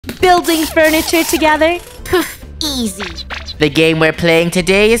building furniture together? Easy. The game we're playing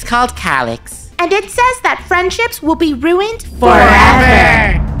today is called KallaX. And it says that friendships will be ruined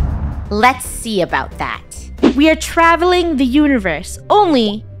Forever. Let's see about that. We are traveling the universe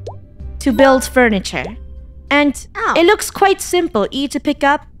only to build furniture. And it looks quite simple. E to pick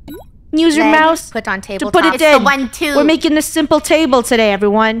up. Use your mouse Put on to tabletop. put it It's in. the 1, 2. We're making a simple table today,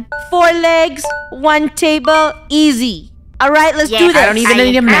 everyone. 4 legs, 1 table, easy. All right, let's do this. I don't even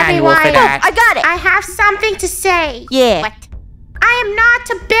need a manual for that. I got it. I have something to say. Yeah. What? I am not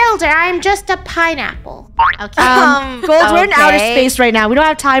a builder. I am just a pineapple. Okay. Gold, we're in outer space right now. We don't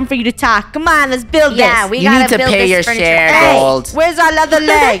have time for you to talk. Come on, let's build Yeah, this. we You gotta need to build pay this your furniture. share, Hey, Gold. Where's our leather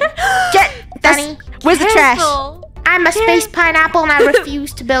leg? Honey, Where's the trash? I'm a space pineapple and I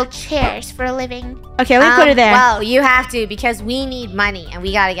refuse to build chairs for a living. Okay, let me put it there. Well, you have to because we need money and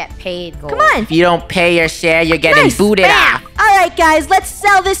we gotta get paid. Gold. Come on. If you don't pay your share, you're getting Nice. booted Bam. off. All right, guys, let's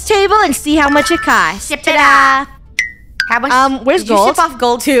sell this table and see how much it costs. Ship it Ta-da. How much? Where's Did you Gold? ship off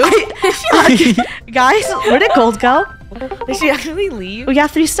gold too? Guys, where did Gold go? Did she actually leave? We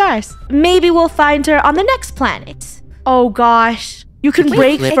got 3 stars. Maybe we'll find her on the next planet. Oh gosh. You can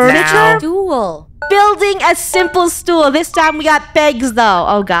break flip furniture? now. Stool. Building a simple stool. This time we got pegs though.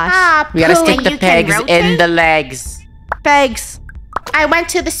 Oh gosh. Ah, We gotta poo. stick the you can pegs in rotate? the legs. Pegs. I went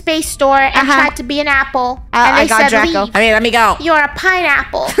to the space store and tried to be an apple. And I they got said, Draco. "Leave. I mean, let me go. You're a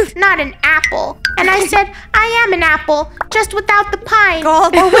pineapple, not an apple." And I said, "I am an apple, just without the pine."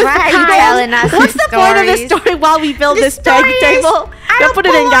 Gold. Or with Why are the you pine. telling us What's the point of this stories? story while we build The this peg story is, table? I Go don't put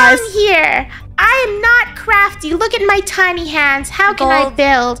it in, guys. belong here. I am not crafty. Look at my tiny hands. How can I Gold.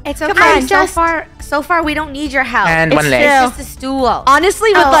 build? It's Come okay. on. So far, we don't need your help. And It's one leg. true. It's just a stool.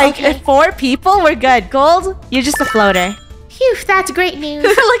 Honestly, with okay. 4 people, we're good. Gold, you're just a floater. Phew, that's great news.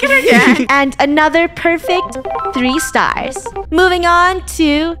 Look at her. Yeah. And another perfect 3 stars. Moving on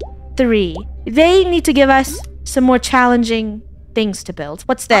to 3. They need to give us some more challenging things to build.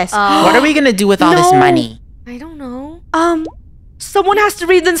 What's this? What are we gonna do with all this No. money? I don't know. Someone has to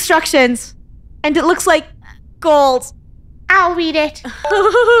read the instructions. And it looks like gold. I'll read it.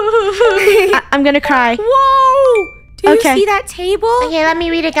 I'm gonna cry. Whoa! Do you Okay. see that table? Okay, let me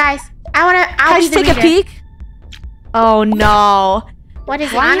read it, guys. I'll Can I be just the take a reader. peek? Oh no. What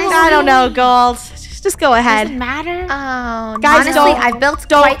is it? Honestly, I don't know, gold. Just go ahead. Doesn't matter. Oh, Guys, Honestly, don't- I've built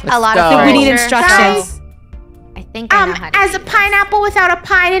don't- quite a lot Let's of go. I think we need furniture, instructions. so I think I know how to as do a this. pineapple without a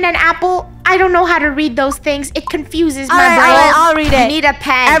pine and an apple, I don't know how to read those things. It confuses my Alright, brain. I'll read You it. need a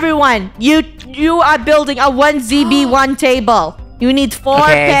pen. Everyone, you are building a 1ZB1 table. You need 4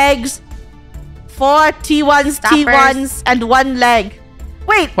 Okay. pegs, 4 T1s, Stoppers. T1s, and 1 leg.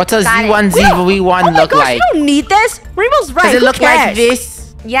 Wait, What's a Got it. Z1, Z1 oh my look gosh, like? you don't need this. Rainbow's right. Does it Who look like cares? this?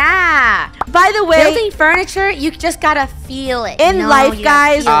 Yeah. By the way, Building furniture, you just gotta feel it. in No, life, you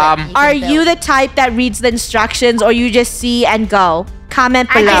guys, gotta feel it. are can you build. the type that reads the instructions or you just see and go? Comment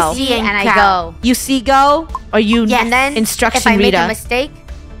I below. just see and I go. You see go or you Yeah, and then instruction if I make reader? a mistake,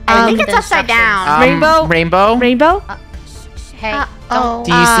 I I think think it's upside down. Rainbow? Rainbow? Rainbow? Hey, oh.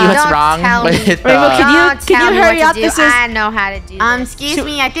 Do you see what's don't wrong tell with me. the... Rainbow, can you- Don't tell me hurry what to up? do. This is- I know how to do this. Excuse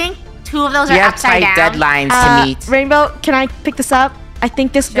me, I think 2 of those We are have upside tight down. deadlines to meet. Rainbow, can I pick this up? I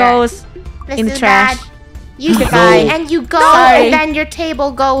think this Sure. goes This in is the trash. bad. You Goodbye. and you go, Sorry. and then your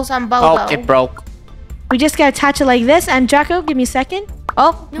table goes on Oh, Bobo. it broke. We just gotta attach it like this. And Draco, give me a second.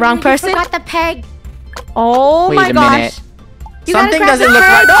 Oh, No, wrong you person. forgot the peg. Oh Wait my a gosh. minute. You gotta Something grab doesn't the look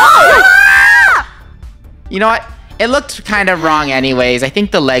peg. right. Oh! You know what? It looked kind of wrong anyways. I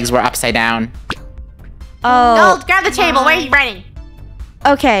think the legs were upside down. Oh, No, grab the table. Where are you running?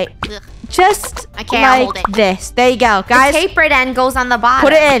 okay. Ugh. Just I can't hold like it. this. There you go, The guys. tapered end goes on the bottom.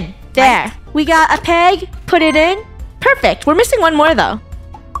 Put it in. There. We got a peg. Put it in. Perfect. We're missing one more though.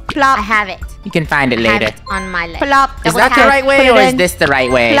 Plop. I have it. You can find it I have later. it on my leg. Plop. Is Double that the tap. right Put way it or is in. this the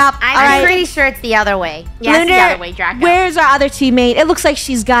right way? Plop. I'm Alright. pretty sure it's the other way. Yeah, it's the Lunar, other way, Draco. where's our other teammate? It looks like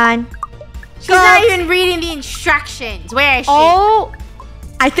she's gone. She's not even reading the instructions. Where is she? Oh,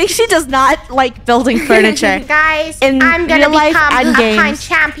 I think she does not like building furniture. Guys, In I'm gonna real life become and a games. pine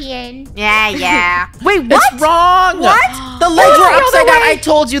champion. Yeah. Wait, what? It's wrong! What? The legs were the other upside down. way. I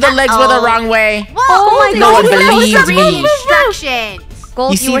told you the legs were the Uh-oh. wrong way. Oh my No God. one That was believes the me. Instructions.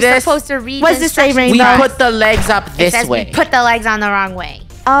 Gold, You you see were this? supposed to read What the does this say, instructions. We Rainbow? put the legs up It this says way. we put the legs on the wrong way.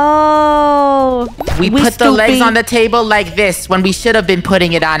 Oh. We put the stupid. legs on the table like this when we should have been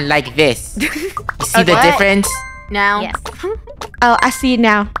putting it on like this. You see the Okay. difference? No. Yes. Oh, I see it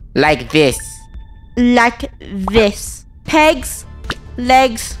now. Like this. Like this. Pegs,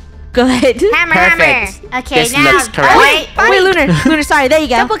 legs, good. Hammer, Perfect. hammer. Okay, This now. looks correct. Wait. Wait, Lunar. Lunar, sorry. There you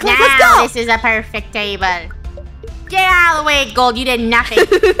go. Double click. Now Let's go. this is a perfect table. Get out of the way, Gold. You did nothing.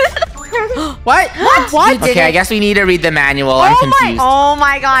 What? What? Okay, I guess we need to read the manual. I'm confused. Oh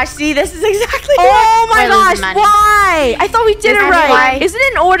my gosh. See, this is exactly Oh my We're gosh, losing money. why? I thought we did it Isn't it right. why? Is it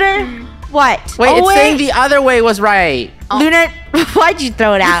in order? What? Wait, Oh, it's saying the other way was right. Luna, why'd you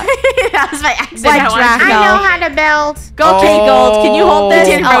throw it out? That was my accident. Like I wanted Draco. to- I know how to build. Go, okay, Gold. Can you hold We this?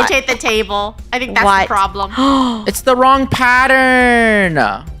 didn't Oh, rotate the table. I think that's What? the problem. It's the wrong pattern.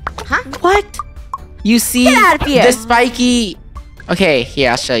 What? You see Get out of here. the spiky... Okay,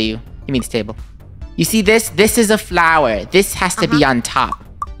 here, I'll show you. Give me this table. You see this? This is a flower. This has to be on top.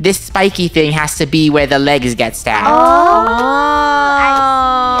 This spiky thing has to be where the legs get stabbed.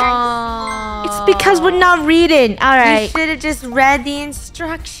 It's because we're not reading. All You right. should have just read the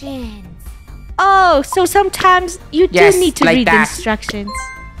instructions. Oh, so sometimes you Yes, do need to like read the that. instructions.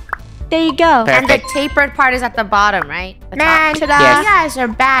 There you go. Perfect. And the tapered part is at the bottom, right? The Man, top. you Yes. guys are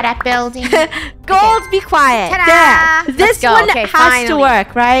bad at building. Gold, be quiet. Ta-da! There. This Let's go. one Okay, has to finally.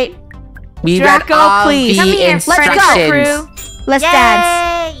 work, right? We Draco, read all please. the Come here, Let's go. instructions. Let's Yay!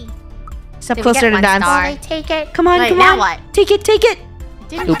 dance. Step Did we closer get to one dance. star? I take it. Come on, Wait, come now on. what? Take it, take it.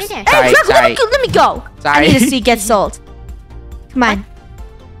 Didn't Oops. finish. Sorry, Hey, Draco, sorry. let me go. I Sorry. need to see it get sold. Come on.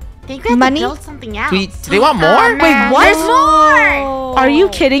 I think we have Money? to build something else. Do they want more? Oh, Wait, man. what? There's more! Are you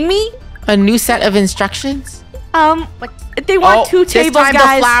kidding me? A new set of instructions? What? They want two tables, this time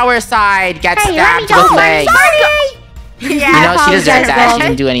guys. the flower side gets Hey, let me stabbed with go. legs. Yeah. You know, she apologize, deserves that. Gold. She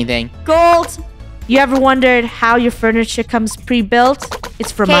didn't do anything. Gold. You ever wondered how your furniture comes pre-built?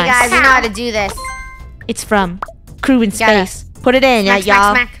 It's from Okay, us. guys, we know how to do this. It's from KREW in Gotta- Space. Put it in, Smack,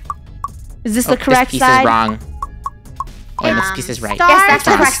 y'all. smack, smack. Is this Oh, the correct this piece side? is wrong. And this piece is right. Star Yes, that's to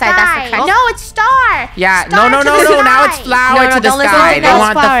the correct side, that's the correct No, it's star. Yeah, Star no. to the Now it's sky. flower No, to the don't listen sky. to They those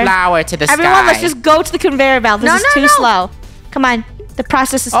want flower. the flower to the sky. Everyone, let's just go to the conveyor belt. This No, is no, too no. slow. Come on. The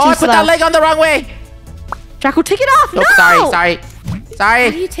process is Oh, too I put slow. that leg on the wrong way. Draco, take it off. Nope, no! sorry. How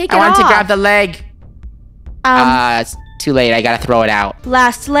do you take I it wanted to off? grab the leg. It's too late. I gotta throw it out.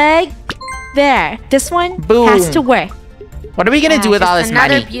 Last leg. There. This one Boom. has to work. What are we gonna do with all this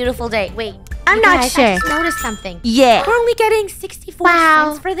Another money? beautiful day. Wait, I'm you not guys, sure. I just noticed something. Yeah. We're only getting 64 Wow.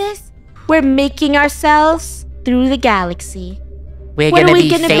 cents for this. We're making ourselves through the galaxy. We're What gonna are we be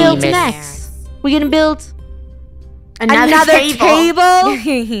gonna famous. build next? We're gonna build Another table?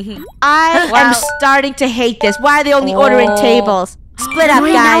 I am Wow. starting to hate this. Why are they only ordering tables? Split up,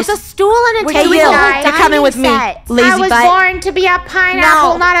 Wait, guys. now it's a stool and a Hey, table. you. guys. You're coming with me. Dining set. Lazy I was butt. born to be a pineapple,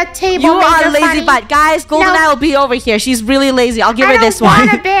 No. not a table. You maker, are lazy funny. butt. Guys, Gold and No. I will be over here. She's really lazy. I'll give I her don't this want one.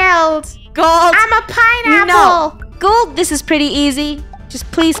 to build. Gold. I'm a pineapple. No. Gold, this is pretty easy. Just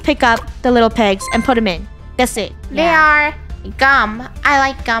please pick up the little pegs and put them in. That's it. They are gum. I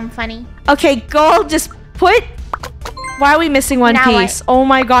like gum, funny. Okay, Gold, just put... Why are we missing one Now piece? Oh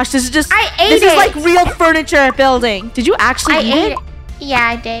my gosh, this is just... I ate This is it. like real furniture building. Did you actually I eat ate it? it. Yeah,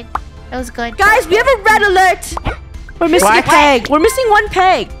 I did. It was good. Guys, we have a red alert. We're missing a What? peg. We're missing one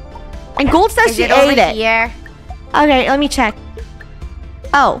peg. And Gold says Is she it over ate it. here? Okay, let me check.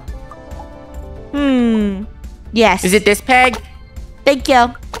 Oh. Yes. Is it this peg? Thank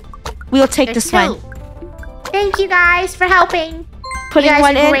you. We'll take There's this one. two. Thank you guys for helping. Putting You guys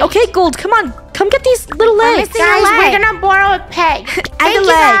one are in. great. Okay, Gold, come on. Come get these little legs. missing a Guys, leg. we're gonna borrow a peg. And Thank a you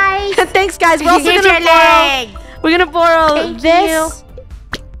leg. guys. Thanks, guys. We're also Here's gonna your borrow. leg. We're gonna borrow Thank this Hurry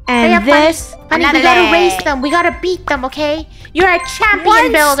and up, Bunny. this. Bunny, Another we gotta leg. race them. We gotta beat them, okay? You're a champion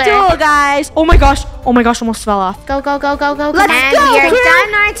One builder. stool, guys. Oh my gosh. Oh my gosh, almost fell off. Go, go, go, go, go, go. Let's And go, we are Crew.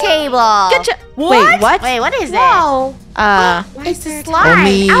 done our table. Get your... Wait, what? Wait, what is this? Whoa. It's a there slide.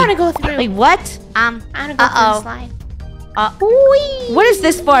 Only- I wanna go through. Wait, what? I wanna go through the Uh-oh. slide. What is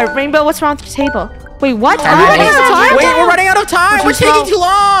this for? Rainbow, what's wrong with your table? Wait, what? Time Are we out. running out of time? Wait, we're running out of time. We're taking too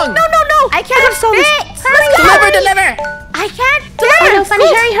long. No, no, no. I can't have so much- fit. Let's go. Deliver. I can't Oh, no, fit.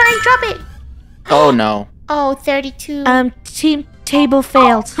 Funny, hurry, drop it. Oh no. Oh, 32. Team table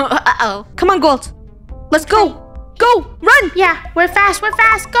failed. Uh-oh. Come on, Gold. Let's go. Go. Run. Yeah, we're fast,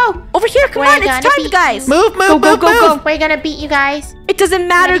 go. Over here. Come We're on. It's gonna time, beat guys. Move, Go, move, go, move, go, move. go. We're gonna beat you guys. It doesn't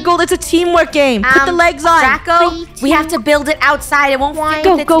matter, Ready? Gold. It's a teamwork game. Put the legs on. Draco, 3, we have to build it outside. It won't One. fit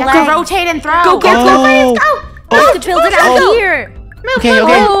Go, with its go, legs. go. Rotate and throw. Go, go, go. Oh. Go. We have to build it out Oh. here. Okay,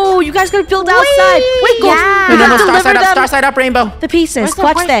 okay. Oh, you guys gotta build outside. Wait, Gold. Yeah. We No, have no, to star deliver side up, them star side up, rainbow. the pieces. Where's the-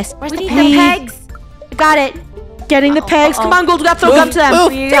 Watch where's- this. Where's the Hey. pegs? Got it. Getting the pegs. Come on, Gold. We gotta throw Move, gum to them. move.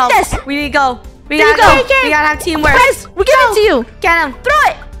 We need Take help. this. We need to go. We There you gotta go. go. We gotta have teamwork. Guys, we're giving it to you. Get him.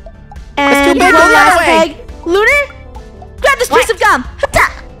 Throw it. And too big. one Go the last other way. peg. Lunar, grab this piece of gum.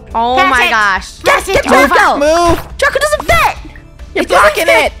 Ha-ta. Oh Catch my it. gosh. Get Move, Draco. move. Draco doesn't fit. You're blocking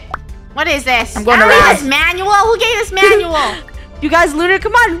it. What is this? I'm going I don't around. need this manual. Who gave us manual? You guys, Lunar,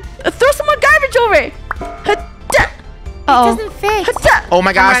 come on. Throw some more garbage over. Ha-ta. Uh-oh. doesn't fit. Oh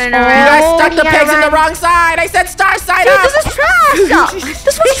my gosh. You running around. guys stuck the We gotta pegs in the run. wrong side. I said star side Dude, up. this is trash.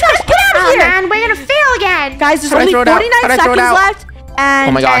 This one's trash. Get out of Oh here. man, we're gonna fail again. Guys, there's How do I only throw it out? 49 How do I throw it seconds out? left. And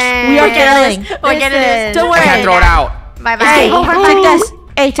Oh my gosh. we are We're getting failing. this. We're getting this. Don't I worry. can't throw it out. Bye bye. Hey, Oh, bye-bye. take this.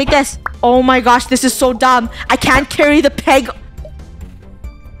 Hey, take this. Oh my gosh, this is so dumb. I can't carry the peg.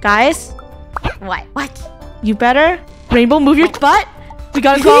 Guys, What? you better. Rainbow, move your butt. We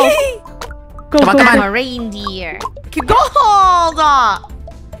gotta go. Go, Come on, go, come go. on. I'm a reindeer. Gold!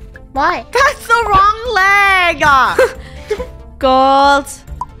 What? That's the wrong leg! Gold.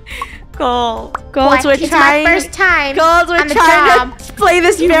 Gold. Gold, What? we're It's trying. my first time. Gold, we're on the trying job. to play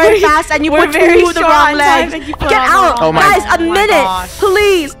this very fast, and you we're put very the short wrong on leg. time, and you put Get on the out, wrong leg. guys! A Oh my minute, gosh.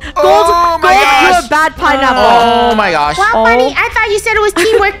 please. Gold, Oh my Gold, gosh. you're a bad pineapple. Oh my gosh. Well, Oh. Funny, I thought you said it was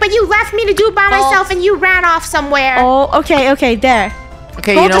teamwork, but you left me to do it by myself and you ran off somewhere. Oh, okay, there.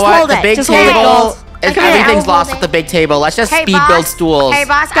 Okay, Gold, you know just what? hold The it. big Just hold it, table. Gold. Okay, Everything's I'll lost hold with the big table. Let's just Hey, speed boss. build stools. Hey,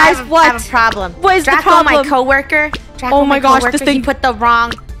 boss. Guys, I what? have a problem. What is the Draco, my problem? coworker. Draco, Oh my gosh, coworker, this thing- He put the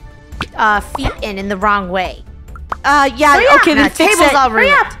wrong feet in the wrong way. Yeah, Hurry up. okay, Now, then fix table's it. all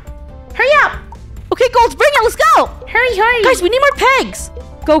Hurry ruined. up. Hurry up. Okay, Gold, bring it. Let's go. Hurry. Guys, we need more pegs.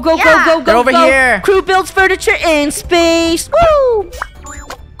 Go, Yeah, go. they're over go. here. Crew builds furniture in space. Woo!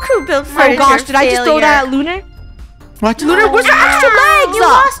 Crew built Oh furniture. gosh, did I just throw failure. that at Lunar? What? Lunar, where's your extra legs? You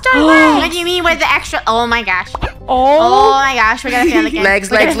lost our What leg. do you mean with the extra? Oh my gosh. Oh, my gosh, we're gonna fail again. Legs,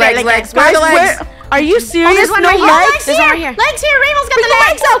 We're legs, gonna fail legs, again. legs. Where are guys, the legs? are you serious? there's one no right here. legs? Legs. There's one right here. Legs here. Rainbow's got Bring the the legs.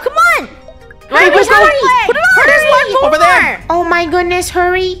 legs out. Come on. Wait, where's hurry. the- Put it on. There's one more. Over there. Oh my goodness,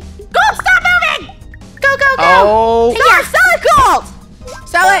 hurry. Go! Stop moving! Go. Oh. Stop, sell it, Gold.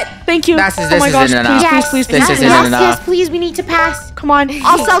 Sell it. Thank you. This oh my isn't gosh, enough. please, This isn't yes, enough. Yes, please. We need to pass. Come on.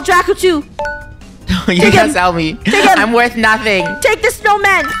 I'll sell Draco too. You can't sell me. him. I'm worth nothing. Take the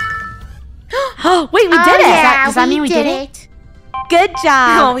snowman. Wait, we Oh, did it. yeah, Does that mean we did it? Good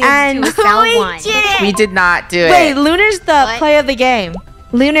job. All we have to do is sell we one. did it. We did not do it. Wait, Lunar's the What? player of the game.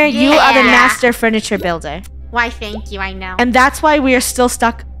 Lunar, you are the Yeah. master furniture builder. Why, thank you, I know. And that's why we are still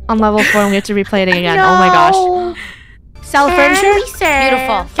stuck on level 4 and we have to replay it again. Oh my gosh. No. Sell Can furniture? we serve?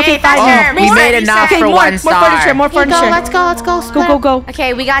 Beautiful. Okay, faster. fine. we More? made enough Okay, for more, one more star. furniture, more Here you furniture. go. Let's go. Go, Split go, up. go.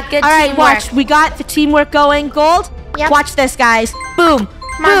 Okay, we got good All right, teamwork. watch. We got the teamwork going. Gold. Yep. Watch this, guys. Boom.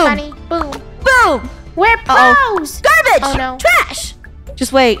 Come on, Boom. Bunny. Boom. Boom. We're Uh-oh. pros. Garbage. Oh, no. Trash.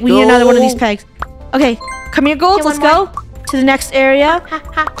 Just wait. We need another one of these pegs. Okay. Come here, Gold. Okay, Let's one go to the next area. Ha,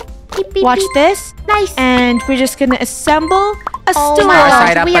 ha. Beep, beep, Watch beep. this. Nice. And we're just going to assemble a Oh stool. my Star gosh,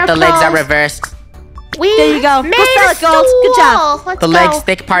 side up, we but are the legs are pros. reversed. We There you go. Go made sell a it, Gold. Good job. stool. Let's The go. legs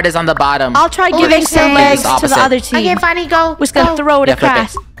thick part is on the bottom. I'll try Oh, giving okay. some Do legs this to the opposite. other team. Okay, Funny, go. We're just going to go. throw it Yeah, flip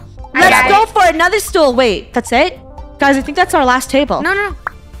across. I Let's got go it. for another stool. Wait, that's it? Guys, I think that's our last table. No.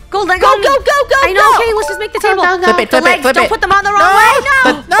 Gold, Go, go, go, go, I know, go. okay, let's just make the Go, table. go, go. Flip it, The flip it, legs, flip don't it. put them on the wrong way.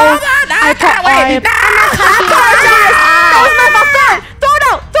 No. No, I can't wait. That was my fault. Throw it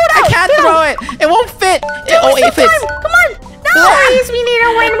out. Throw it out. I can't throw it. It won't fit. Oh, It fits. Come on. No. Please, we need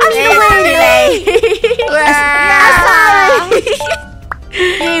a win. We need a win. Ah.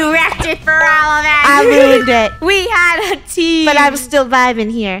 You wrecked it for all of us. I ruined it. We had a team. But I'm still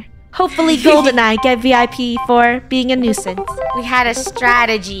vibing here. Hopefully Gold and I get VIP for being a nuisance. We had a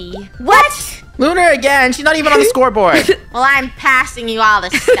strategy. What? Lunar again. She's not even on the scoreboard. Well, I'm passing you all the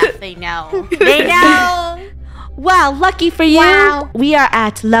stuff they know. They know. Well, lucky for you, Wow. we are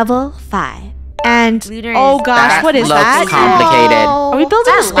at level 5. And, Lunar oh is- gosh, That what is looks that? complicated. Are we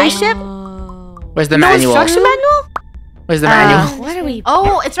building a That spaceship? Where's the No manual? instruction manual? Where's the manual? What are we?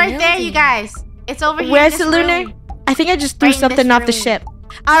 Oh, it's right there, you guys. It's over here. Where's in the this Lunar? room. I think I just threw Right in something this off the room. ship.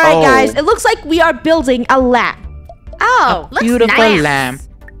 All right, Oh. guys. It looks like we are building a lamp. Oh, looks Beautiful nice. lamp.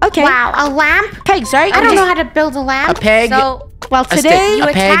 Okay. Wow, a lamp? Pegs, right? I don't know how to build a lamp. A peg. So Well, a today you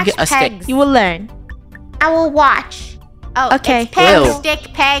stick. A peg. attach A stick. pegs. you will learn. I will watch. Oh, Okay. It's peg, Ew.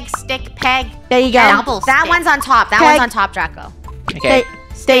 stick, peg, stick, peg. There you go. Double that stick. one's on top. That Peg. one's on top, Draco. Okay.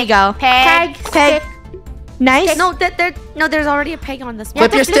 There you go. Peg. Peg. Nice. No, there's already a peg on this one.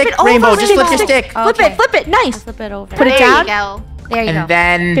 Flip your flip stick, it over, Rainbow. flip Just it flip your over. stick. Oh, Flip okay. it. Flip it. Nice. Flip it over. Put it there down. You go. There you go. And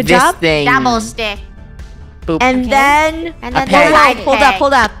then Good this job. thing. Double stick. Boop. And Okay. then. And A then peg. the side Hold peg. up.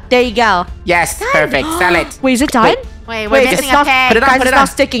 Hold up. There you go. Yes, perfect. Sell it. Wait, is it done? Wait. Wait, we're Wait, missing it's a not. peg. Put it on, Guys, put it's it on. not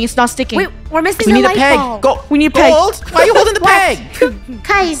sticking. It's not sticking. Wait, we're missing We the need a light peg. bulb. Go. We need a peg. Gold. Why are you holding the peg?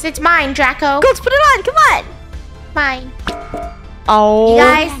 Guys, it's mine, Draco. Let's put it on. Come on. Mine. Oh. You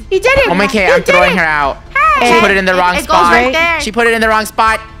guys, You did it. Oh my god, You I'm did throwing it. her out. Hey. She put it in the wrong it goes spot. right there. She put it in the wrong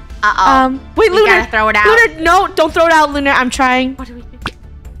spot. Uh-oh. Wait, We Lunar. gotta throw it out. Lunar, no, don't throw it out, Lunar. I'm trying. What do we do?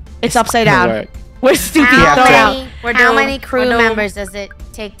 It's upside It'll down. work. We're stupid. Yeah, How okay. many, We're how doomed. many crew We're doomed. members does it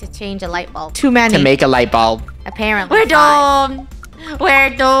take to change a light bulb? Too many. To make a light bulb. Apparently. We're 5. doomed. We're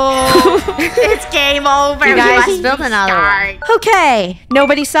doomed. It's game over. You guys We build another one. Okay,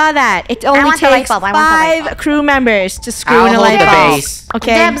 nobody saw that. It only want the light takes bulb, I want the light 5 bulb. crew members to screw I'll in a hold light the bulb. base.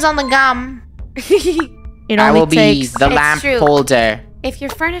 Okay, Debs on the gum. it I only will be takes. the It's lamp true. holder. If your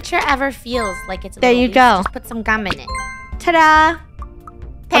furniture ever feels like it's a There little you loose, go. just put some gum in it. Ta-da!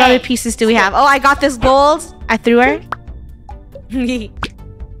 What other pieces do we have? Oh, I got this gold. I threw her. Does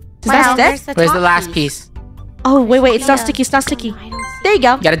that stick? Where's the last piece? Oh, wait, it's not Yeah. sticky. It's not sticky. I don't see. There you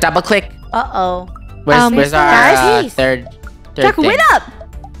go. You gotta double click. Uh-oh. Where's our guys? third Draco, thing? wait up!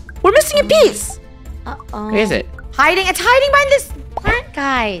 We're missing a piece. Uh-oh. Where is it? Hiding. It's hiding behind this plant,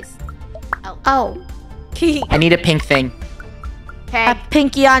 guys. Oh. I need a pink thing. A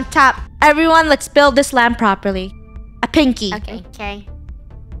pinky on top. Everyone, let's build this lamp properly. A pinky. Okay. Okay.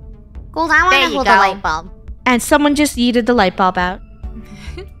 Gold, I want There to you hold go. the light bulb. And someone just yeeted the light bulb out.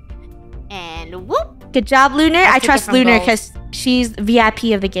 And whoop. Good job, Lunar. I took it trust from Lunar gold. because she's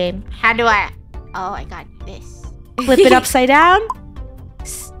VIP of the game. How do I? Oh, I got this. Flip it upside down.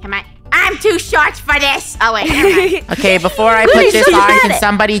 Come on. I'm too short for this. Oh wait. Never mind. Okay, before I Lunar, put you this still on, got can it.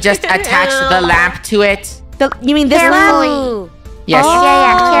 somebody just attach the lamp to it? You mean this lamp? Ooh. Yes.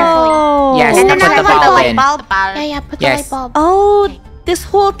 Oh. Yes, And and then put I the put the bulb light in. bulb. Yeah, put the Yes. light bulb. Oh, this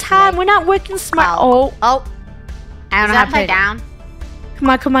whole time we're not working smart. Oh, Oh. I don't know how to put upside it down. come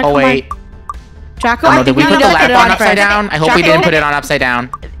on, come on, Oh come wait. on. Draco, Oh, I no, did think we you put need the to put lamp it on on upside first. down? I hope we Draco? didn't put it on upside down.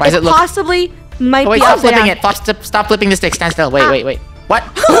 Why does it look? Possibly might Oh wait, be stop upside flipping down. it. Stop flipping the stick. Stand still. Wait. What?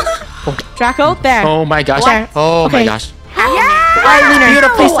 Draco, there. Oh my gosh. There. Oh my Okay. gosh. All right, Lunar.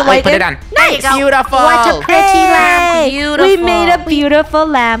 Beautiful. Place the Wait, light put in. it on. There you go. Beautiful. What a pretty lamp. Hey, we made a beautiful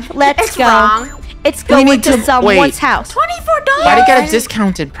lamp. Let's It's go. wrong. It's We going need to to- someone's wait. house. $24. Why did it get a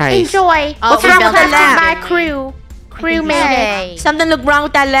discounted price? Enjoy. Oh, What's we wrong built with a that lamp. by crew? Crew made Hey. Something look wrong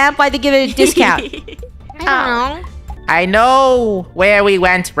with that lamp. Why they give it a discount? I don't know. I know where we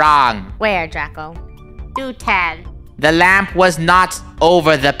went wrong. Where, Draco? Do Tad. The lamp was not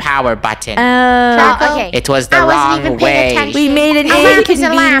over the power button. Draco? Oh, okay. It was the I wasn't wrong even paying way. attention. We made an A lamp is a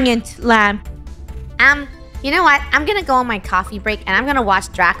lamp. inconvenient lamp. You know what? I'm gonna go on my coffee break and I'm gonna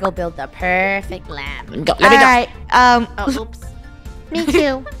watch Draco build the perfect lamp. Let me go. All right. Oh, oops. Me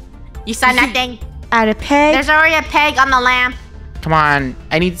too. You saw nothing. Add a peg. There's already a peg on the lamp. Come on.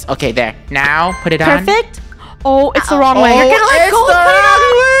 I need. Okay, there. Now put it on. Perfect. Oh, it's the Uh-oh. wrong Oh, way. it's the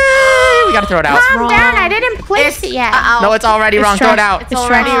wrong way. We gotta throw it out. Calm down. I didn't place it yet. Uh-oh. No, it's already It's wrong. Throw it trash. out. It's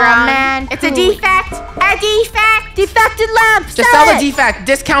already Aw, wrong. man. It's a Cool. defect. A defect. Defected lamp. Just sell the defect.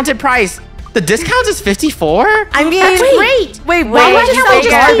 Discounted price. The discount is 54. I mean, That's great. Wait, why would you can't sell we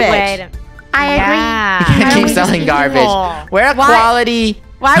just garbage? I agree. Yeah. You can't Why keep don't we selling just garbage. Why? We're quality.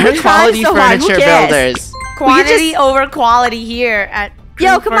 Why are we we're trying quality so hard? Who furniture cares? builders. Quantity over quality here at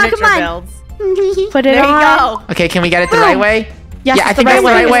Yo, Crew come on, come Furniture on. Builds. Put it There on. you go. Okay, can we get it the Boom. right way? Yes, Yeah, I it's think the that's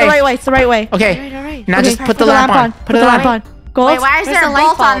right the way. right way. It's the right way. It's the right way. Okay. All right. Now Okay, just put the lamp on. Put the it lamp on. on. Gold. Wait, why is Where's there a the light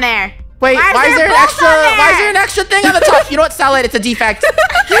bolt on bulb? there? Wait, why is there an bolt extra? on there? Why is there an extra thing on the top? You know what? Sell it. It's a defect.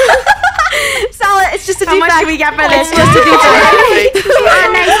 Sell it. It's just a How much defect. do we get for this? It's just a defect.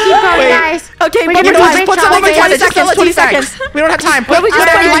 Nice. Keep going, Wait. guys. Okay, We're one You more know time. what? Put some One more on time. it. Just sell a 20 defect. seconds. We don't have time. Put we just it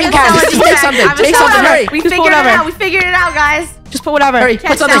put in it light in bulb. the Just make something. I'm Make just something. telling Hurry. you. We Just put figured it whatever. out. We figured it out, guys. Just put whatever. Hurry.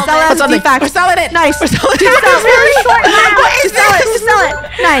 Put something. sell it. Put something. Defect. We're selling it. Nice. We're selling Just it. sell it. Really short lamp. Just sell it. Just sell it.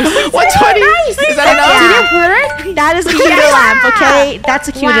 Nice. 120. Is that enough? That is a cuter lamp, okay? That's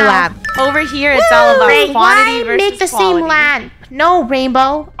a cuter Wow. lamp. Over here, it's all about Wait, quantity why versus make the quality. same lamp? No,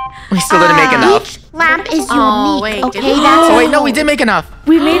 Rainbow. We still didn't make enough. Each lamp is unique. Oh, wait, okay, did we? that's Oh wait, no, we did make enough.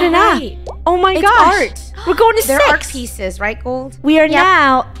 We made enough. Right. Oh my It's gosh. art. We're going to They're 6. art pieces, right, Gold? We are Yep.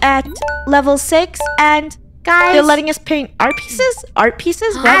 now at level 6 and guys. they're letting us paint art pieces? Art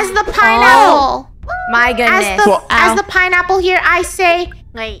pieces? What? As the pineapple, My goodness. as the pineapple here, I say,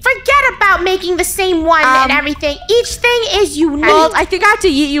 Wait. forget about making the same one and everything. Each thing is unique. Well, I think I have to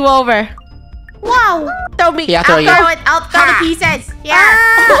yeet you over. Whoa. Throw me. Yeah, I'll throw you. I'll throw the pieces.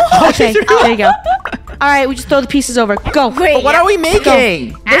 Yeah. Okay, there you go. All right, we just throw the pieces over. Go. Wait, But what are we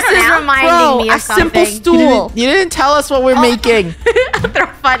making? This is reminding Bro, me of a simple something. stool. You didn't tell us what we're making. They're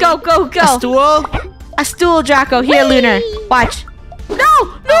funny. Go, go, A go. stool? A stool, Draco. Here, Lunar. Watch. No,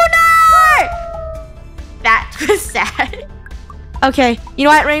 Lunar! That was sad. Okay, you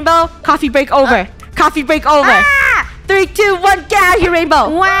know what, Rainbow? Coffee break over. Coffee break over. Ah! 3, 2, 1, get out of here, Rainbow.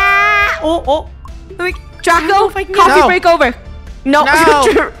 Wow. Oh. Draco, if I can- coffee No. break over. No. No.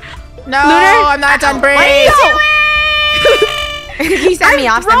 No, Lunar? I'm not done What are break. you doing? You send me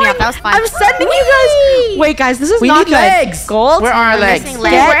off. Send me off. That was fun. I'm sending you guys. Wait, guys, this is We not need good. legs. Gold. Where are our We're legs? missing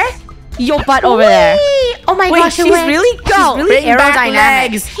Get legs. your butt over there. Oh my Wait, gosh, she's it went. really Bring back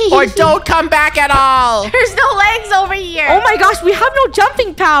aerodynamic. legs, or don't come back at all. There's no legs over here. Oh my gosh, we have no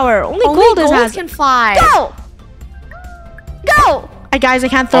jumping power. Only Only gold gold has. can fly. Go! Go! Guys, I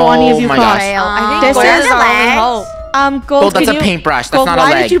can't throw any of you my across. gosh. Fail. I think This gold is is our only legs. hope. Gold, Gold, that's can a you- paintbrush. That's Gold, not a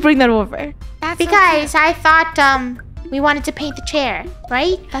why leg. did you bring that over? Because I thought we wanted to paint the chair,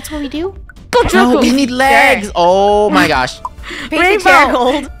 right? That's what we do. Go, No, Draco! we need legs. Oh my gosh. Paint the chair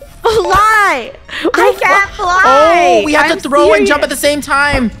gold. Fly! I can't fly. Oh, we have I'm to throw and serious. jump at the same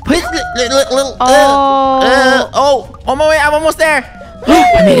time. Put little. Oh my way! I'm almost there.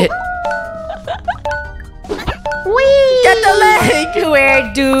 I made it. Whee! Get the leg.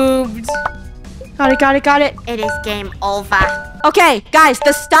 We're doomed. Got it. It is game over. Okay, guys,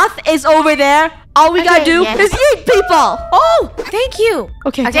 the stuff is over there. All we gotta Okay, do yes. is eat people. Oh, thank you.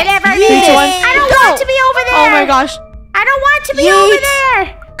 Okay. Deliver Three, me. two, one. I don't Go. want to be over there. Oh my gosh. I don't want to be Yeet. over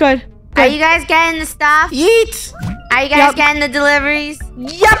there. Good. Are you guys getting the stuff? Yeet. Are you guys Yep. getting the deliveries?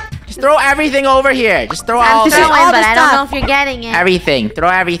 Yep. Just throw everything over here. Just throw I'm all This is throwing, all but the I don't stuff. know if you're getting it. everything. Throw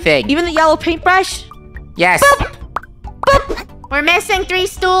everything. Even the yellow paintbrush. Yes. We're missing 3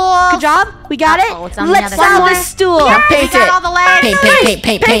 stools. Good job. We got Uh-oh, it. it's on the Let's other sell side. this stool. Now We paint got it. all the legs.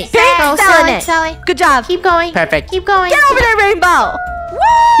 Paint. Go, Selling Sally, it. Sally. Good job. Keep going. Perfect. Keep going. Get over there, Rainbow.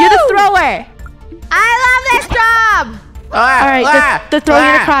 You're the thrower. I love this job. All right, they're throwing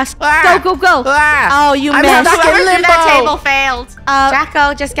it across. Go. Oh, you I'm missed. stuck in Whoever threw that table limbo. failed.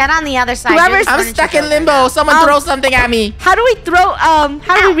 Draco, just get on the other side. Whoever's- Your I'm furniture's stuck in over limbo. now. Someone throw something at me. How do we throw? How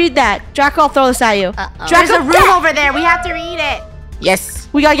do we read that? Draco, I'll throw this at you. Uh-oh. There's Draco, a room over there. We have to read it. Yes.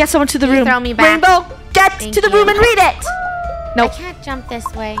 we gotta get someone to the Can you room. throw me back? Rainbow, get Thank to the you. room and read it. Nope. I can't jump this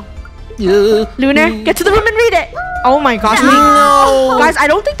way. Lunar, get to the room and read it. Oh my gosh. No. Guys, I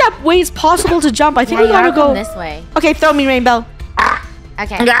don't think that way is possible to jump. I think Yeah, we you gotta gotta come go. this way. Okay, throw me, Rainbow.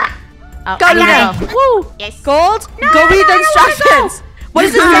 Okay. Oh, Go, I Lunar. gotta go. Woo. Yes. Gold, go read the instructions. What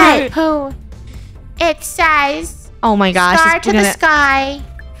does it say? Pooh. It says Oh my gosh. star it's to the gonna- sky.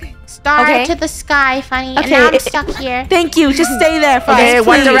 Star Okay. to the sky, funny. Okay, And now I'm it- stuck here. Thank you. Just stay there for Okay, us,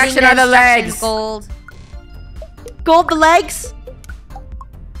 what please. direction are the legs? Gold. Gold, the legs.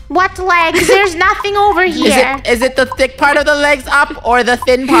 What legs? There's nothing over here. Is it the thick part of the legs up or the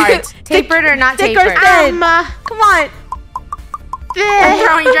thin part? Tapered or not Thick or tapered? thin? Come on. I'm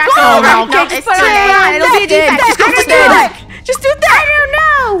throwing Draco Oh, over. no, No, just it's put it too on. late. It'll be a Thin. defect. Just go for Just do thin. it. Just do that. I don't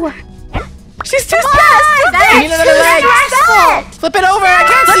know. She's too fast. We need another leg. Flip it over. I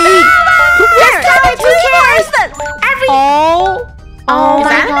can't see. Oh. Oh Is my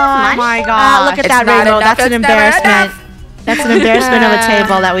that enough god. money? My God. Look at It's that, not Rainbow. enough. That's an It's never embarrassment. enough. That's an embarrassment of a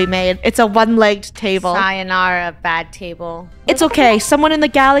table that we made. It's a one-legged table. Sayonara, bad table. It's okay. Someone in the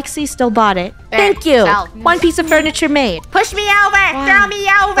galaxy still bought it. There. Thank you. Sell. One piece of furniture made. Push me over. Throw me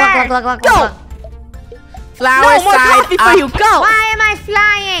over. Glug, glug, glug, glug, Go. glug. Flower No more side coffee up. for you. Go. Why am I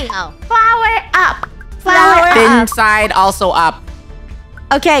flying? Oh. Flower up. Flower Thin up. side also up.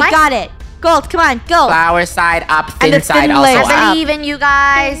 Okay, What? got it. Gold, come on, go. Flower side up. And Thin the side thin also legs. up. I believe in you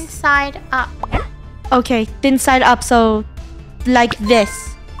guys. Inside up. Okay, thin side up, so like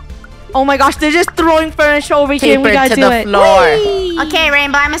this. Oh my gosh, they're just throwing furniture over here. We Tapered gotta to do the it. floor. Okay,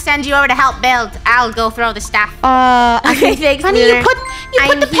 Rainbow, I'm gonna send you over to help build. I'll go throw the stuff. Okay, Thanks, Honey, Lunar. you put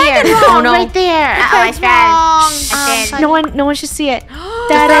I'm the pen here. wrong Oh, no. right there. Uh-oh, I fell. I fell. no one should see it. Move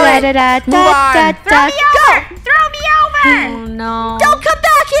on. Throw me over! Throw me over! Oh no. Don't come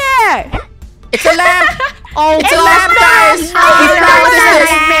back here! It's a lamp. Oh, It's a lamp, guys. Oh, We no, practiced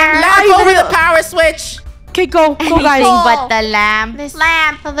it's a this. lamp. Lamp over the power switch. Okay, go, guys. But the lamp. This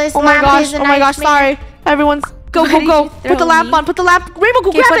lamp. This Oh my lamp gosh, is a oh my gosh, nightmare. sorry. Everyone's go. did you Put throw the lamp me? on, put the lamp. Rainbow, go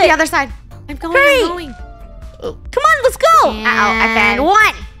Okay, grab put it. the other side. I'm going. Hurry. I'm going. Come on, let's go. Uh-oh, I found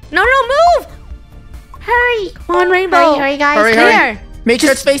one. No, move. Hurry. Come on, Rainbow. Hurry, guys. Hurry, Clear. hurry. Make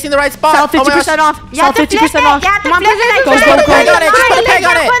sure it's facing the right spot. Sell Oh my gosh. 50% off. You Sell have to flip 50% it. off. You have to Come on, flip put it it. in. Go, Just go, put a go. peg on it. Just put a peg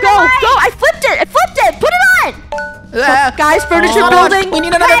on it. Go. I flipped it. Put it on. Guys, furniture Hold on. building. We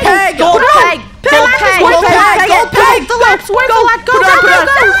need another peg. Gold peg. Gold peg. Gold peg. Gold peg. The lamps work. Go. Put it on, put it on.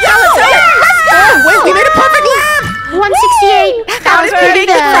 Oh, wait, we made a perfect lamp. 168. That was pretty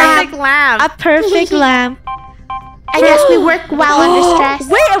good. Perfect lamp. A perfect lamp. I guess we work well under stress.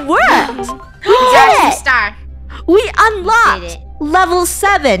 Wait, it worked. We Got did some it. star. We Did unlocked it. level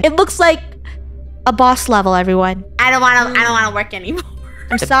 7. It looks like a boss level, everyone. I don't wanna work anymore.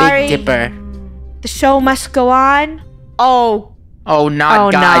 I'm The sorry. Big Dipper. The show must go on. Oh, Oh, not Oh,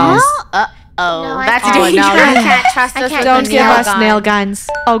 no. guns. Oh, I that's can't. dangerous. I can't trust I us can't with don't the give nail us gun. nail guns.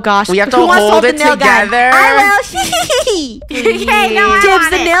 Oh gosh. We have to Who wants hold the it nail gun? together. I will. Okay, no, I Dibs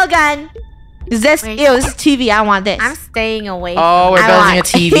want the it. nail gun. Is this? Wait. Ew, this is TV. I want this. I'm staying away. Oh, we're building a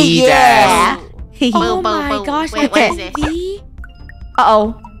TV Yeah. desk. Oh Boo, boo, my boo. gosh, Wait, look what at is this? TV.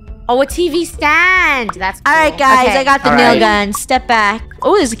 Uh-oh. Oh, a TV stand. That's cool. All right, guys, Okay. I got the All nail right. gun. Step back.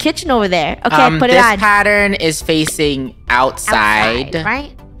 Oh, there's a kitchen over there. Okay, put it this on. pattern is facing outside.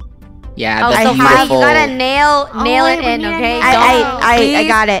 right? Yeah, Oh, the I so have- Funny, beautiful. you gotta nail wait, it we in, need a okay? nail. I Please,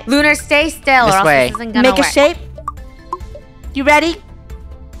 got it. Lunar, stay still, This or else way. this isn't gonna Make work. a shape. You ready?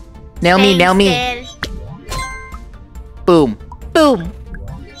 Nail me, nail me. Boom. Boom.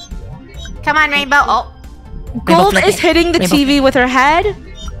 Come on, Rainbow. Oh, Gold flip is it. hitting the Rainbow TV with her head.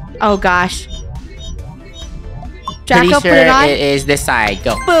 Oh gosh. Pretty Draco, sure put it on. it is this side.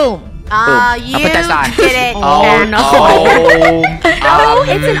 Go. Boom. you I'll put this on. did it. Oh, no. Oh,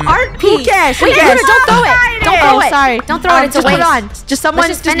 It's an art piece. Who cares? Who Wait, cares? Lunar, don't throw it. Don't Oh, throw it. sorry. Don't throw it. It's a just put it waste. on. Just someone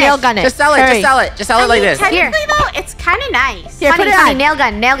Let's just just nail finish. gun it. Just sell it. Hurry. Just sell it. Just sell it like this. Technically, though, it's kind of nice. Here, put Funny, it funny, on. nail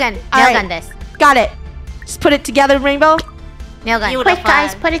gun, nail gun, All nail right. gun this. Got it. Just put it together, Rainbow. Nail gun. Beautiful. Quick,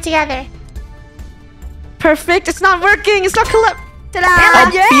 guys, put it together. Perfect. It's not working. It's not collect. Ta-da!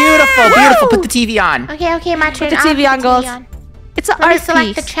 Oh, Yeah! beautiful, beautiful. Woo! Put the TV on. Okay, my turn. the I'll TV put on, the Gold. TV on. It's an Let me art select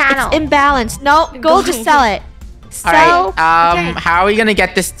piece. the channel. It's imbalanced. No, Gold, just sell it. All Sell. right. How are we gonna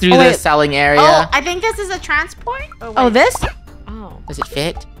get this through Oh, the wait. selling area? Oh, I think this is a transport. Or Oh, what? this? Oh. Does it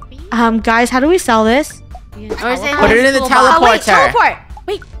fit? Guys, how do we sell this? Or is it? Put it in the Oh, wait, teleporter. teleport.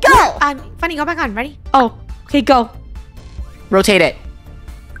 Wait, Go! Funny, go back on. Ready? Oh, okay, go. Rotate it.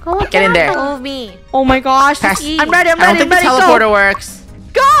 Go Get in there. Move me. Oh my gosh. Pass. I'm ready. I'm I don't ready. think the I'm ready. teleporter works.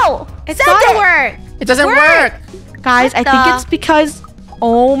 Go! It's Send gotta it. work. It doesn't work. Guys, I think the- it's because.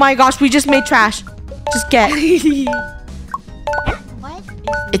 Oh my gosh, we just made trash. Just get.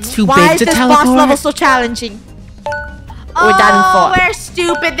 It's too Why big is to this teleport. boss level so challenging? Oh, We're done for. we're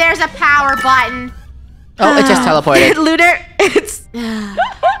stupid. There's a power button. Oh, it just teleported. Lunar, it's.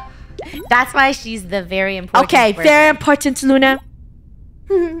 That's why she's the very important. Okay, person. very important, Luna.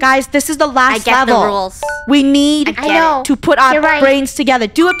 Guys, this is the I last get level. the rules. We need I know. to put our You're right. brains together.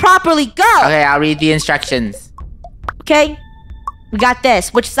 Do it properly. Go! Okay, I'll read the instructions. Okay? We got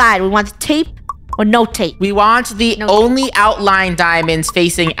this. Which side? We want the tape or no tape? We want the No. only outline diamonds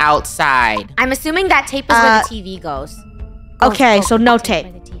facing outside. I'm assuming that tape is where the TV goes. Okay, so no the tape.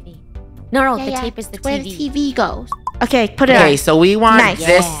 where the TV. No, Yeah, the yeah, tape is the it's where the TV. TV goes. Okay, put it Okay, on. so we want Nice.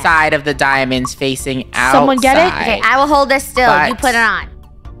 this Yeah. side of the diamonds facing outside. Someone get it? Okay, I will hold this still. You But- put it on.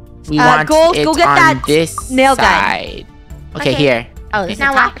 We want Gold, it go get on that this nail gun. side. Okay, Okay. here. Oh, this is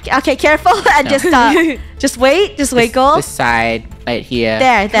Now the top. what? Okay, careful and just wait. Just wait, Gold. This side, right here.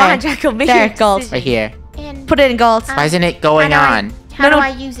 There, Come on, there. Draco, make There, your Gold. decision. Right here. And Put it in Gold. Why isn't it going how do on? How No, do no. I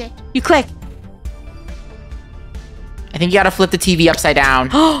use it? You click. I think you gotta flip the TV upside down.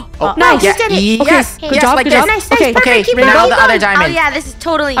 Oh, Nice. Yeah, You did it. Okay, yes, good yes, job, like good this. job. Nice, nice, Okay, perfect. Okay, Keep bring it out going. the other Oh diamond. yeah, this is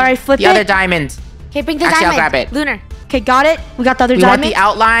totally. All right, flip The it. other diamond. Okay, bring the Actually, I'll diamond. grab it. Lunar. Okay, got it. We got the other We want diamond. the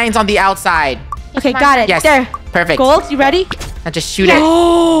outlines on the outside. Okay, got it. Yes. There. Perfect. Gold, you ready? Now just shoot it.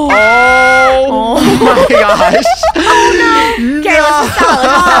 Oh. Oh my gosh. Okay, let's just sell it.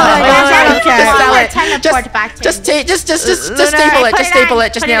 Oh my gosh, I don't care. Just sell it. Teleport back to Just me. Just staple it. put Just it on. staple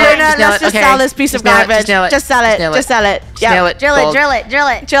it. Just Put nail it it. on. Just nail it. Let's just Okay. sell this piece of Just nail it. garbage. Just nail it. Just sell it. nail Just sell it. Just nail it. Drill it, Gold. drill it, drill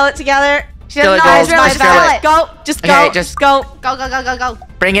it. Drill it together. Drill it, No, Gold. drill it, Just drill drill it. it. Go. Just go. Okay, just- go. Go, go, go, go, go.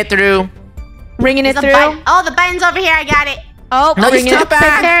 Bring it through. Ringing it The through. button. Oh, the button's over here. I got it. Oh, No, bring just it. step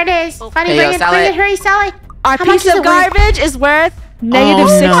back. There it is. Funny, There you bring go, it, sell bring it. it. Hurry, sell it. Our How much piece is of it worth? garbage is worth Oh,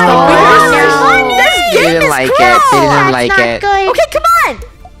 -$6. no. This They game didn't is like it. cruel. They didn't That's like not it. good. Okay, come on.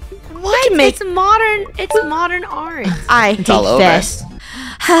 What? can make- It's modern. It's modern art. I hate all over. this.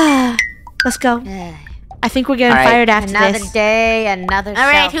 Let's go. I think we're getting All right. fired after Another this. day, another. All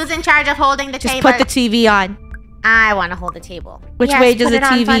right, shelf. who's in charge of holding the Just table? put the TV on. I want to hold the table. Which Yes, way does put the it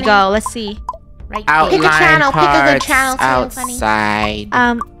on, TV Funny. go? Let's see. Right Outline Pick a channel, pick a good parts channel too, Funny.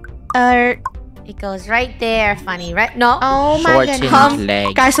 outside. there. It goes right there, funny. Right? No. Oh my Shortened goodness.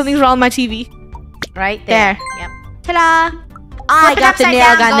 leg. Guys, something's wrong with my TV. Right there. There. Yep. Ta-da! I Flip it got the upside nail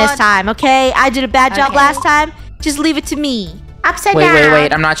down, gun this Gold. time, okay? I did a bad job Okay. last time. Just leave it to me. Upside Wait, down. wait,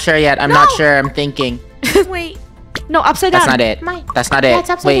 wait. I'm not sure yet. I'm not sure. I'm thinking. Wait. No, upside down. That's not it. Mine. That's not Yeah, it. it's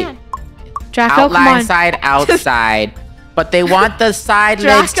upside Wait. down. Draco, come Outline on. side outside. But they want the side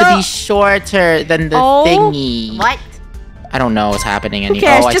legs to Draco. be shorter than the Oh. thingy. What? I don't know what's happening Who anymore.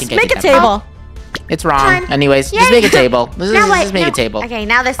 cares? Oh, I Just think I make a did that. table. It's wrong. Fine. Anyways, Yay. just make a table. Let's Now what? just make a Now- table. Okay,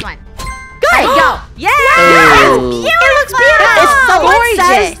 now this one. Good. Go. Yeah. Ooh. It looks beautiful. If someone gorgeous.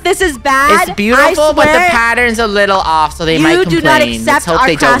 says this is bad, It's beautiful, I but the swear pattern's a little off, so they might you complain. do not Let's accept hope our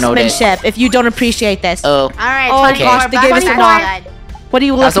they don't notice. craftsmanship if you don't appreciate this. Oh, All right, Oh, 24 gosh, the game is bucks. not- That's good. What are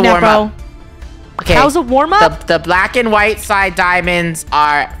you That's a looking at, bro? warm-up. Okay. That was a warm-up? The black and white side diamonds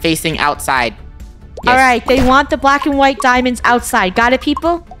are facing outside. Yes. All right, they want the black and white diamonds outside. Got it,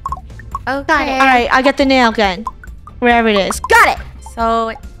 people? Okay. All right, I'll get the nail gun. Wherever it is. Got it! So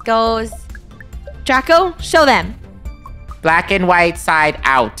it goes. Draco, show them. Black and white side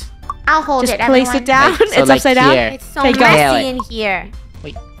out. I'll hold Just it, place everyone. it down. Like- so It's like upside here. down. It's so Okay, go. Nail messy it. in here.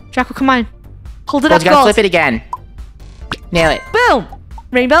 Draco, come on. Hold it Gold, up, you gotta gold. flip it again. Nail it. Boom.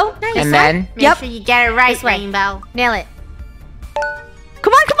 Rainbow. Nice. And then Make Yep. sure you get it right, This way. Rainbow. Nail it.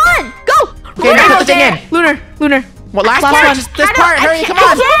 Come on. Go. okay, now put the thing in. Lunar. What last Last part? one. Just this part. Hurry, come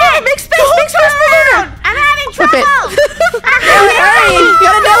on. Make space for Lunar. I'm having Flip it. trouble. Hurry! You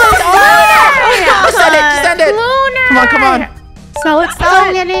gotta nail it. Oh! Just send it. Lunar. Come on. Sell it.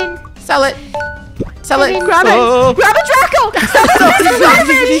 I'll get in. Sell it. Sell it. Grab it. Oh. Grab it, Draco.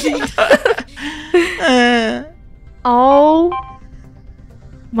 Oh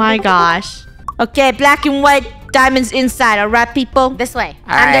my gosh. Okay, black and white diamonds inside. All right, people. This way.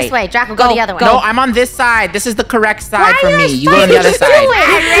 All I'm right. this way. Draco, go the other way. No, I'm on this side. This is the correct side for me. You go on the other side.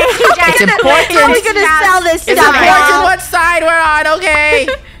 It's important. How are we gonna sell this It's stuff? important what side we're on, okay?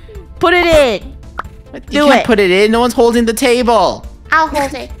 Put it in. You Do can't it. put it in. No one's holding the table. I'll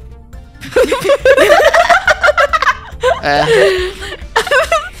hold it.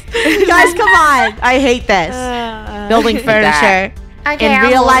 Guys, come on. I hate this. Building furniture Okay, in I'll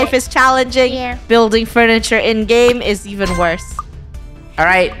real hold life it. is challenging. Yeah. Building furniture in game is even worse. All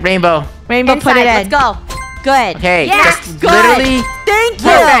right, Rainbow. Rainbow, put it in. Let's go. Good. Okay, Yes, just good. literally Thank you.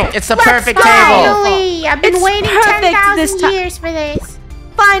 perfect. It's a perfect go. table. Finally, I've been It's waiting perfect this 10,000 time. years for this.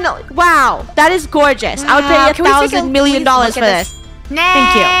 Finally. Wow. That is gorgeous. I would pay Can we take a $1,000 million please look for at this.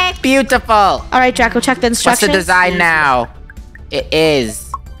 Next. Thank you. Beautiful. All right, Draco, check the What's instructions. the design now? It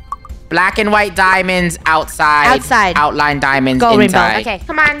is black and white diamonds outside. Outside. Outline diamonds Go, Rainbow. inside. Okay.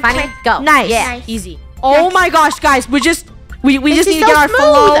 Come on, Funny. quick. Go. Nice. Yeah. Nice. Easy. Oh my gosh, guys. We just This need is to so get our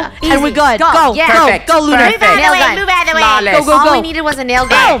flow smooth. and we're Easy. good. Go. Go. Yeah. Perfect. Go, Lunar. Perfect. Move out of the Nail way. gun. Move out of the way. Flawless. Go, go, All go. we needed was a nail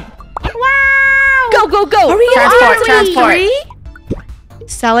gun. Boom. Wow. Go. Hurry Transport, transport.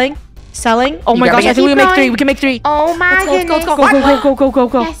 Selling. Oh You my gotta gosh, I get- think we can make Keep 3. going. We can make 3. Oh my Let's go, let's go, goodness. let's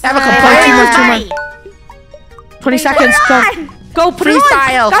Go. Yes. I have a Two complaint. more. 20 seconds. Go. Put it on.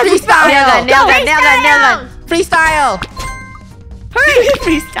 Freestyle. Guys, Freestyle. Nail gun. Nail gun. Freestyle. Hurry.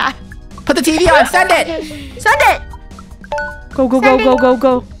 Freestyle. Put the TV on. Send it. Send it. Go.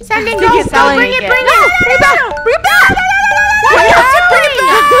 Send it, Think go. it's selling. Bring it. Bring it back. Bring it back.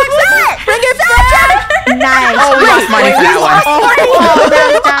 Nice. Oh, we lost money for that one. Oh, that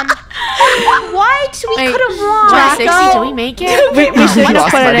was dumb. What? We Wait. could have won. Draco. Do we make it? We shouldn't have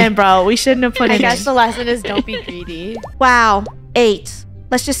lost put it money. in, bro. We shouldn't have put I it guess in. the lesson is don't be greedy. Wow. 8.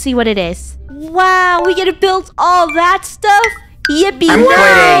 Let's just see what it is. Wow, we get to build all that stuff? Yippee. I'm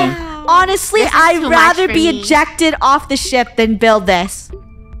wow. quitting. Honestly, This is I'd too rather much for be me. ejected off the ship than build this.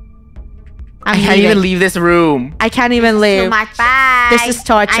 I can't even leave this room. I can't even leave. Too much. Bye. This is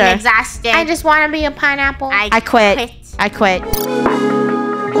torture. I'm exhausted. I just want to be a pineapple. I quit. I quit.